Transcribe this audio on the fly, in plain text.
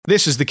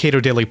This is the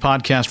Cato Daily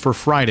Podcast for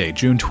Friday,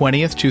 June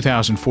 20th,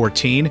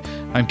 2014.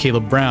 I'm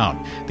Caleb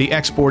Brown. The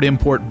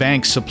Export-Import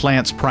Bank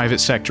supplants private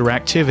sector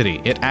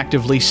activity. It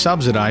actively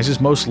subsidizes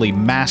mostly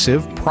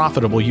massive,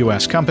 profitable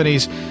U.S.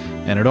 companies,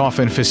 and it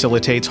often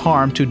facilitates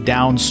harm to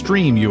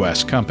downstream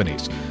U.S.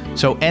 companies.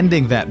 So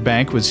ending that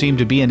bank would seem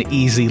to be an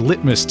easy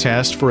litmus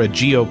test for a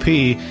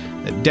GOP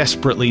that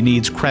desperately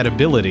needs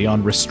credibility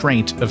on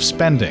restraint of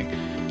spending.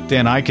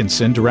 Dan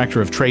Ikenson,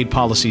 Director of Trade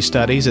Policy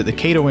Studies at the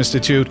Cato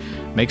Institute,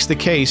 makes the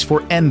case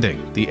for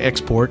ending the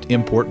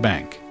Export-Import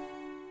Bank.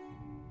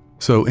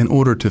 So in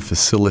order to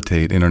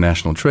facilitate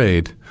international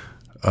trade,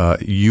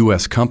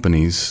 U.S.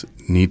 companies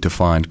need to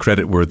find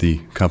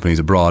creditworthy companies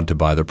abroad to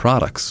buy their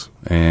products.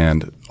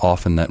 And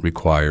often that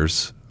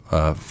requires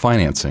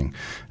financing,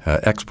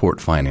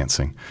 export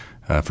financing.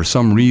 For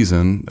some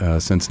reason,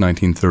 since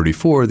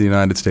 1934, the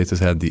United States has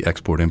had the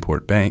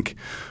Export-Import Bank,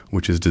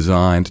 which is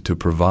designed to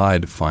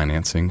provide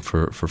financing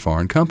for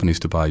foreign companies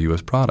to buy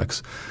U.S.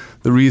 products.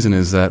 The reason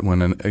is that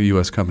when a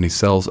U.S. company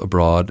sells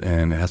abroad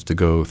and has to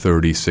go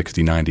 30,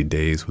 60, 90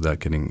 days without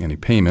getting any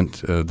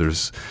payment, that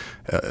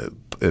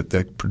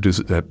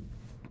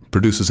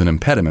produces an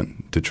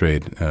impediment to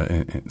trade.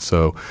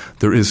 So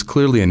there is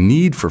clearly a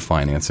need for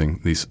financing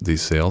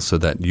these sales so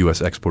that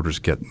U.S. exporters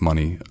get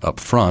money up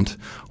front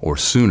or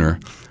sooner.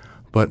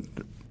 But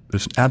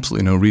there's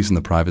absolutely no reason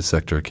the private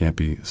sector can't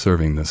be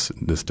serving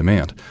this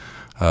demand.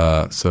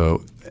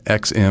 So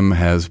EXIM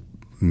has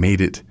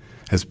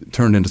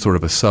turned into sort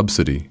of a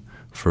subsidy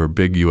for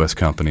big U.S.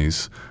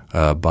 companies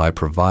by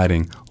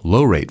providing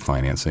low-rate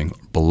financing,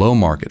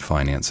 below-market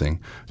financing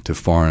to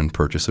foreign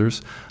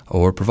purchasers,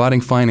 or providing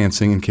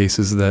financing in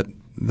cases that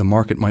the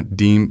market might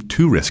deem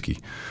too risky.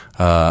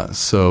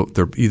 So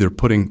they're either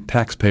putting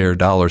taxpayer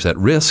dollars at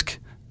risk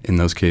in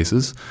those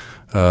cases,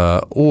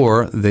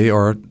 or they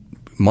are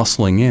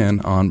muscling in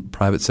on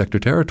private sector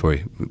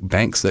territory,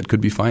 banks that could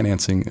be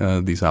financing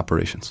these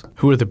operations.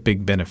 Who are the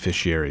big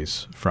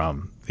beneficiaries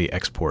from the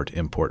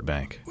Export-Import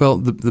Bank? Well,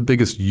 the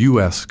biggest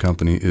U.S.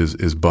 company is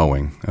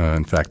Boeing.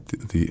 In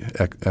fact, the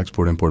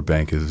Export-Import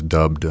Bank is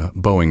dubbed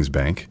Boeing's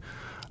bank.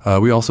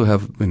 We also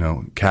have,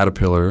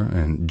 Caterpillar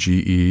and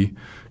GE,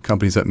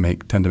 companies that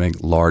tend to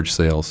make large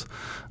sales.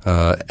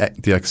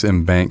 The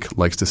EXIM Bank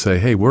likes to say,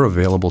 hey, we're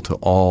available to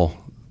all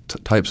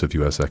types of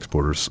U.S.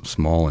 exporters,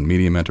 small and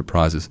medium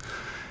enterprises.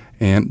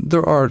 And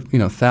there are,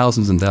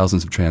 thousands and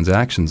thousands of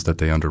transactions that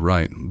they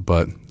underwrite,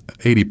 but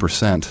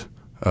 80%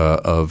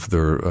 of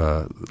their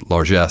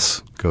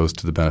largesse goes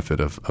to the benefit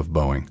of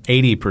Boeing.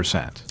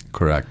 80%?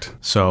 Correct.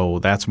 So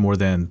that's more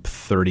than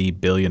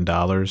 $30 billion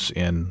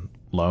in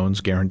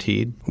loans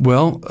guaranteed?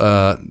 Well,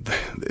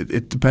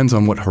 it depends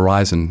on what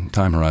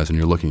time horizon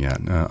you're looking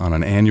at. On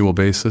an annual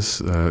basis,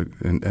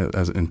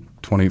 in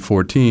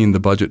 2014, the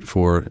budget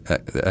for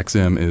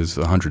EXIM is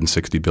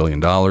 $160 billion.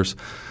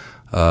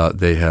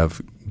 They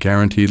have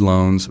guaranteed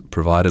loans,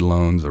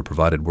 or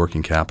provided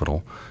working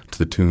capital to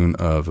the tune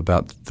of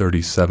about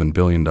 $37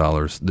 billion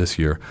this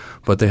year.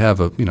 But they have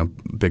a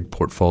big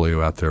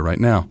portfolio out there right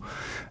now.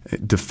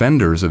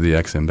 Defenders of the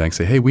EXIM Bank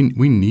say, hey,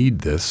 we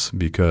need this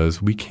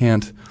because we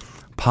can't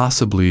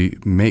possibly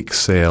make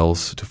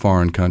sales to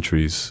foreign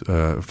countries,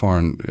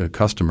 foreign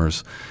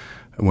customers,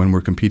 when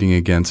we're competing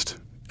against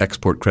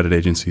export credit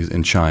agencies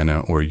in China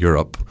or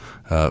Europe,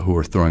 who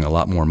are throwing a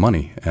lot more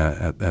money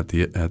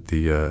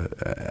to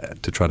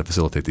try to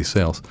facilitate these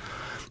sales.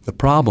 The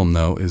problem,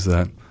 though, is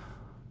that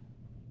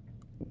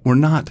we're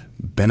not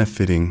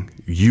benefiting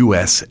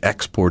U.S.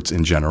 exports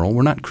in general.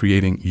 We're not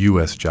creating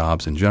U.S.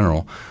 jobs in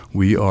general.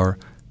 We are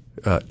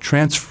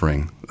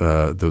transferring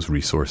those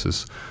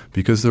resources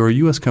because there are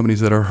U.S.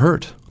 companies that are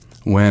hurt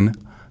when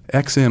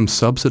EXIM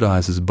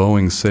subsidizes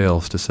Boeing's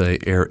sales to, say,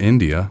 Air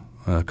India,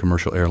 a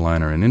commercial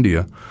airliner in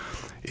India.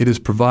 It is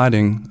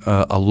providing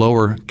a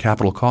lower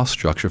capital cost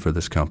structure for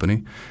this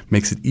company,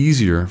 makes it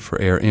easier for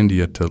Air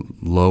India to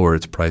lower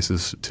its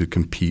prices to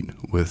compete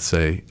with,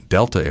 say,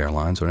 Delta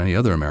Airlines or any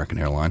other American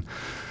airline.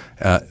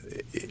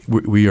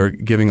 We are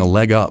giving a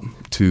leg up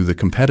to the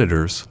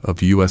competitors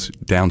of U.S.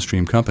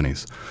 downstream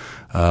companies.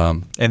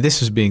 And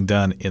this is being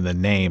done in the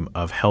name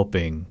of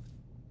helping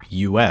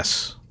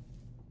U.S.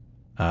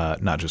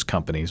 Not just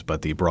companies,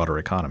 but the broader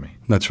economy.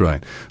 That's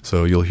right.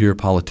 So you'll hear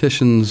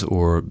politicians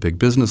or big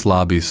business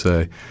lobbies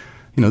say,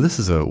 this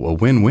is a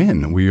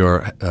win-win.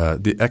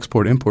 The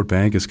Export-Import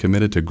Bank is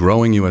committed to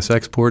growing U.S.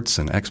 exports,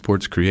 and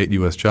exports create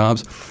U.S.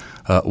 jobs.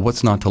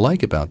 What's not to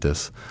like about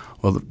this?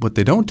 Well, what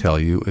they don't tell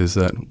you is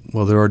that,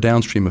 there are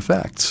downstream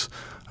effects.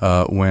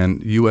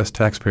 When U.S.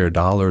 taxpayer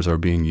dollars are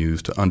being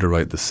used to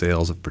underwrite the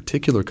sales of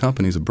particular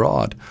companies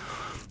abroad,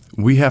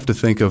 we have to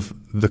think of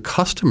the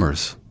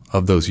customers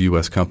of those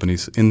U.S.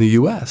 companies in the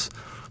U.S.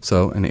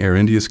 So in Air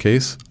India's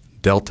case,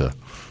 Delta.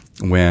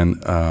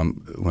 When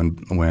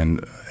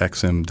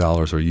EXIM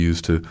dollars are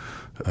used to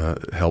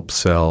help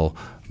sell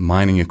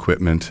mining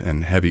equipment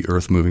and heavy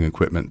earth-moving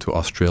equipment to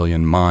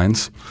Australian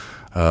mines,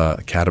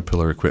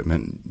 Caterpillar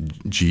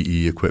equipment,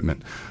 GE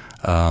equipment,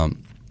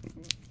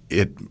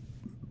 it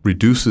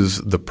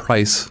reduces the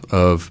price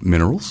of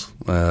minerals,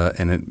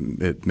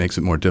 and it makes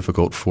it more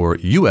difficult for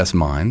U.S.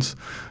 mines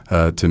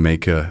to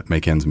make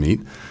ends meet.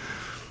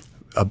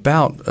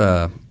 About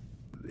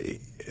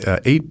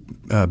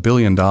 $8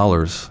 billion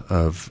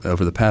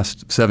over the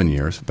past 7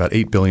 years, about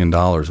 $8 billion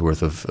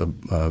worth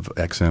of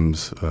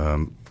EXIM's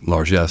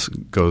largesse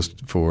goes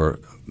for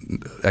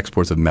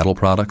exports of metal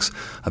products,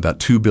 about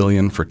 $2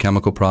 billion for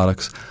chemical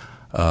products,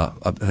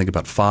 I think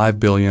about $5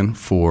 billion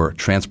for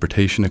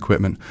transportation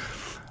equipment.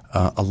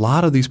 A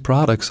lot of these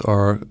products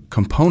are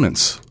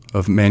components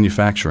of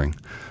manufacturing.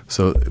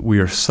 So we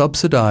are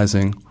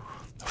subsidizing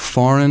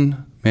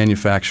foreign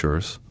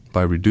manufacturers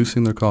by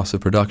reducing their cost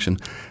of production.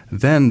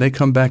 Then they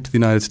come back to the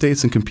United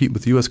States and compete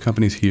with U.S.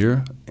 companies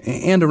here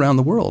and around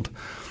the world.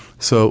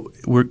 So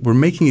we're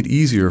making it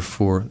easier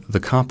for the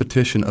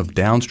competition of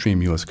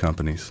downstream U.S.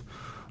 companies.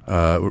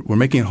 We're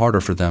making it harder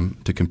for them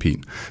to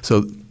compete.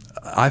 So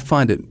I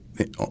find it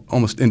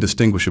almost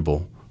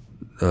indistinguishable,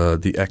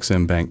 the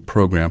EXIM Bank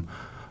program,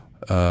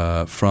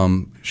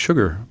 from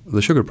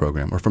the sugar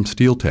program or from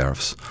steel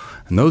tariffs.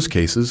 In those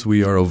cases,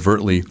 we are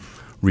overtly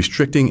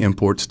restricting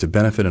imports to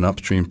benefit an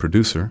upstream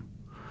producer.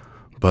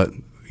 But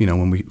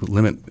when we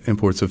limit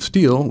imports of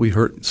steel, we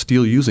hurt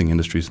steel-using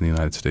industries in the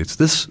United States.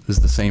 This is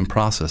the same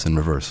process in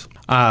reverse.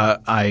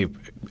 I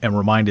am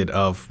reminded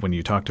of when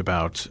you talked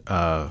about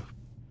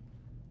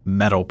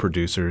metal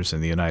producers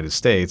in the United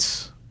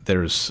States.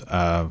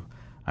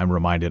 I'm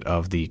reminded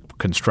of the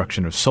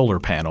construction of solar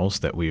panels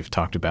that we've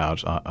talked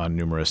about on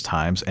numerous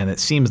times. And it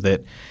seems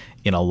that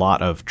in a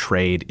lot of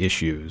trade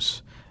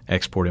issues,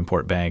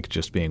 Export-Import Bank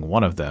just being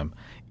one of them,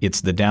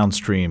 it's the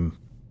downstream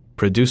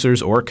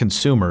producers or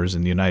consumers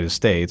in the United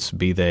States,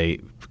 be they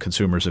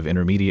consumers of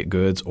intermediate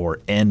goods or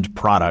end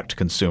product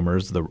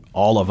consumers,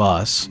 all of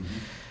us,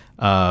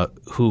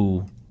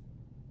 who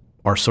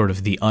are sort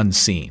of the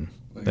unseen.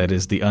 That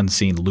is, the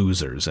unseen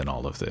losers in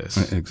all of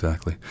this.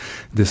 Exactly.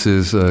 This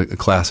is a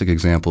classic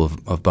example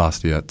of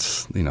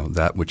Bastiat's,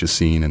 that which is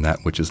seen and that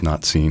which is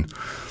not seen.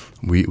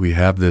 We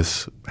have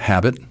this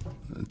habit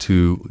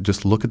to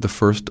just look at the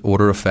first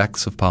order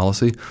effects of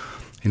policy.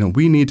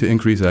 We need to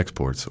increase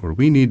exports or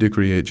we need to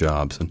create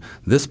jobs, and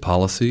this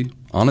policy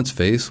on its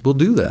face will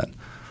do that.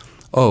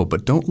 Oh,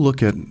 but don't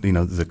look at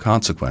the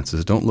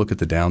consequences. Don't look at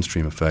the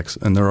downstream effects,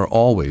 and there are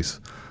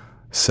always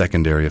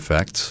secondary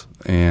effects,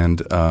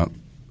 and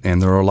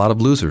there are a lot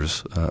of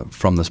losers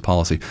from this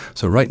policy.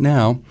 So right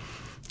now,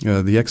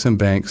 the EXIM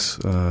Bank's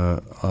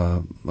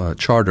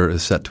charter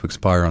is set to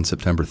expire on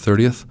September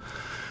 30th,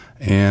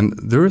 and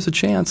there is a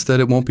chance that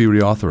it won't be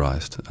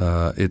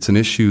reauthorized. It's an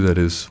issue that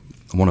is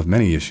one of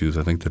many issues,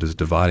 I think, that is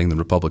dividing the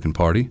Republican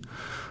Party.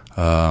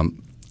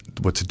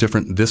 What's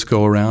different this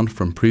go-around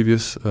from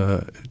previous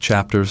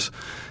chapters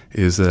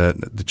is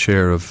that the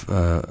chair of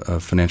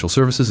financial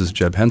services is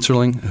Jeb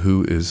Hensarling,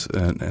 who is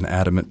an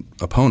adamant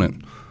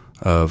opponent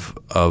of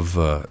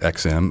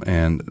EXIM,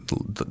 and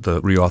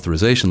the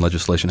reauthorization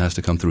legislation has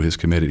to come through his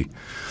committee.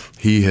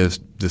 He has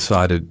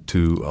decided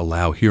to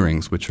allow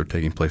hearings, which are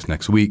taking place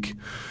next week.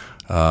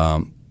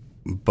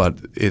 But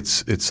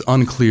it's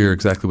unclear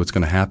exactly what's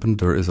going to happen.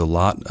 There is a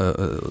lot.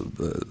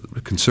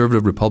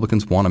 Conservative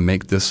Republicans want to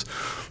make this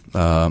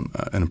an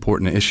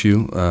important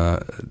issue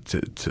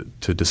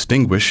to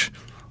distinguish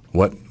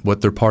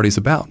what their party's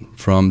about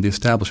from the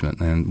establishment,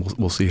 and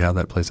we'll see how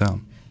that plays out.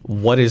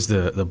 What is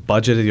the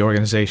budget of the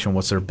organization?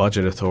 What's their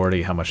budget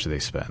authority? How much do they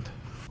spend?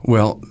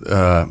 Well,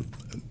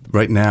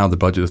 right now the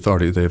budget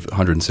authority, they have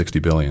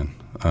 $160 billion.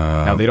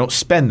 Now, they don't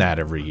spend that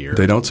every year.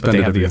 They don't spend but it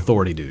they have every the year.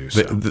 authority to do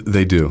so.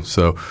 They do.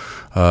 So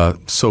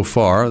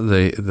far,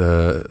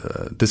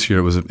 this year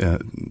it was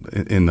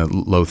in the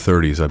low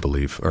 30s, I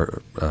believe,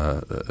 or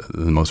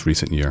the most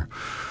recent year.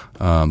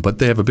 But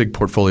they have a big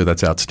portfolio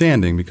that's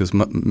outstanding because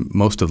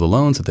most of the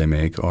loans that they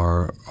make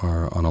are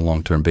on a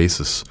long-term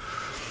basis.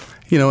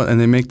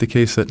 And they make the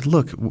case that,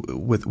 look,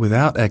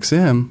 without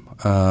EXIM,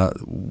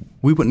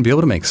 we wouldn't be able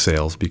to make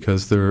sales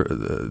because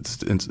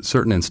in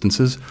certain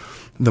instances,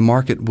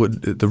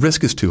 the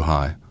risk is too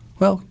high.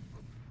 Well,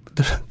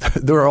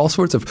 there are all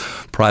sorts of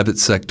private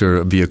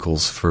sector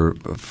vehicles for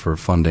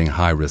funding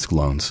high-risk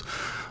loans.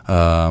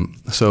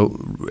 So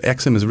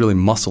EXIM is really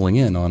muscling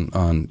in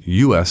on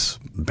U.S.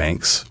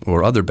 banks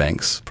or other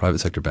banks, private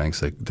sector banks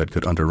that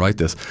could underwrite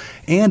this.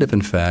 And if,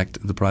 in fact,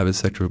 the private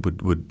sector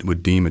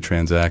would deem a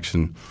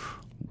transaction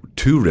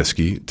too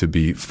risky to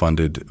be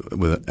funded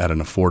at an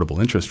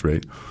affordable interest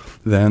rate,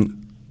 then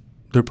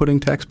they're putting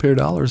taxpayer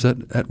dollars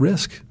at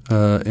risk,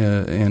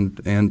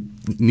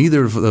 and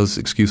neither of those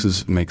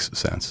excuses makes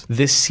sense.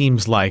 This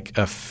seems like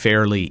a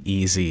fairly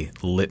easy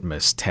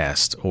litmus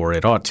test, or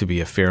it ought to be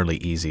a fairly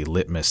easy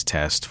litmus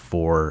test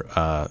for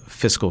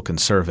fiscal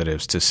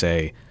conservatives to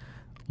say,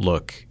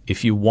 look,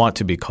 if you want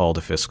to be called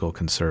a fiscal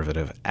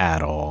conservative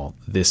at all,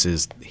 this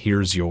is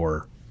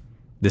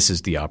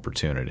the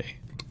opportunity.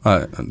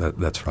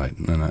 That's right.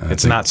 And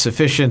it's not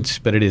sufficient,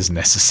 but it is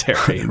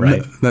necessary,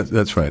 right?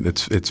 That's right.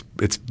 It's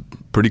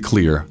pretty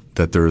clear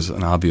that there's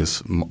an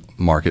obvious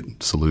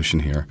market solution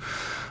here.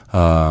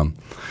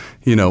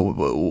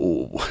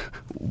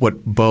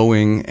 What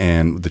Boeing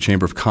and the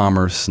Chamber of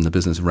Commerce and the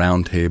Business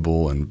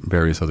Roundtable and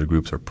various other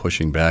groups are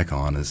pushing back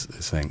on is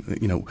saying,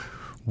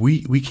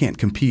 we can't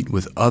compete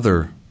with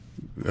other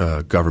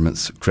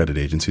government's credit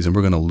agencies, and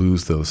we're going to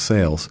lose those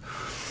sales.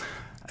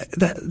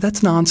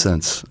 That's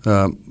nonsense.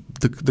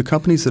 The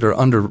companies that are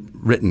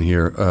underwritten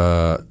here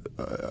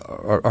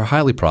are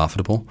highly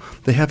profitable.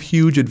 They have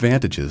huge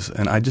advantages,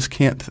 and I just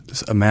can't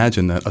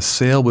imagine that a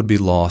sale would be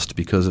lost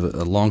because of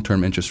a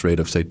long-term interest rate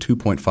of, say,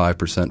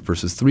 2.5%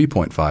 versus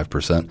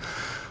 3.5%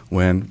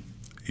 when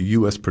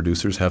U.S.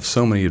 producers have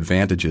so many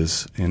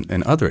advantages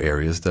in other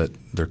areas that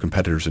their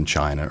competitors in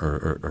China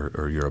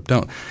or Europe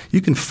don't.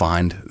 You can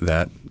find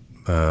that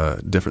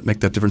make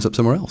that difference up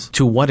somewhere else.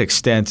 To what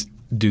extent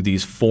do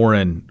these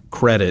foreign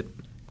credit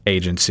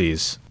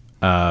agencies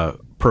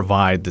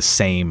provide the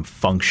same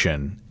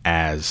function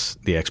as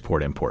the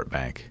Export-Import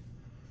Bank?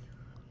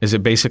 Is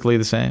it basically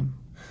the same?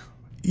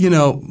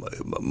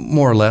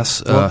 More or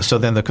less. So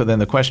then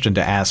the question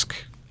to ask,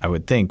 I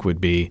would think, would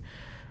be,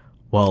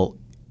 well,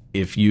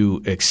 if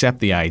you accept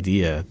the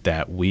idea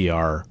that we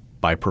are,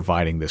 by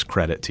providing this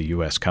credit to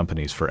U.S.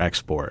 companies for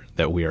export,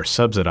 that we are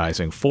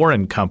subsidizing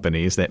foreign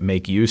companies that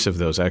make use of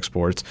those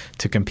exports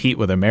to compete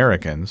with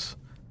Americans,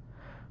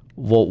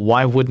 well,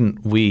 why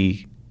wouldn't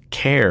we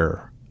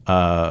care?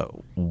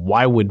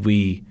 Why would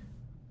we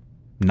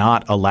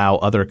not allow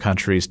other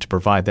countries to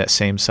provide that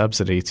same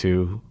subsidy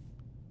to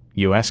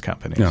U.S.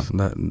 companies? Yeah,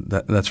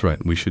 that's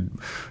right. We should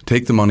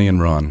take the money and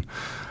run.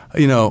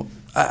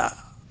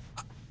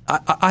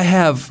 I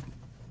have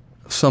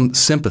some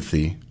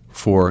sympathy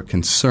for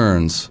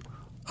concerns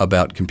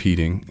about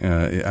competing.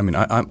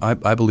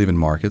 I believe in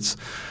markets,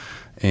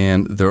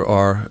 and there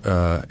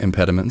are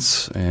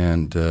impediments,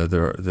 and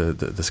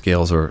the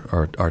scales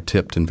are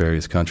tipped in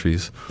various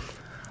countries.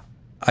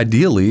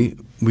 Ideally,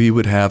 we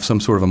would have some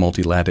sort of a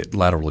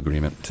multilateral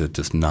agreement to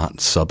just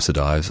not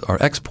subsidize our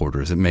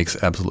exporters. It makes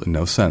absolutely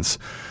no sense.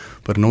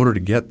 But in order to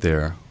get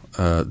there,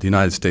 the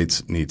United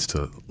States needs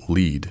to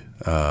lead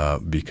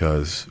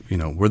because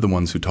we're the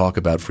ones who talk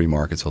about free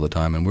markets all the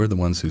time, and we're the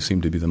ones who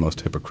seem to be the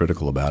most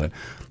hypocritical about it.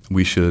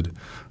 We should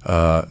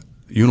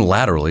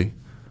unilaterally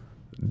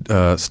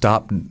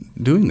stop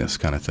doing this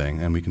kind of thing,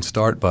 and we can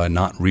start by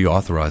not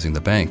reauthorizing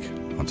the bank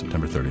on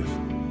September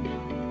 30th.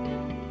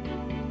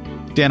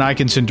 Dan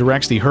Ikinson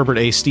directs the Herbert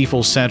A.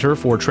 Stiefel Center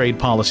for Trade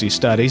Policy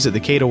Studies at the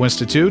Cato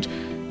Institute.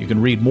 You can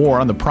read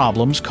more on the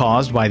problems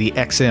caused by the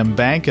Ex-Im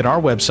Bank at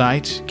our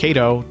website,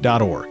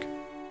 cato.org.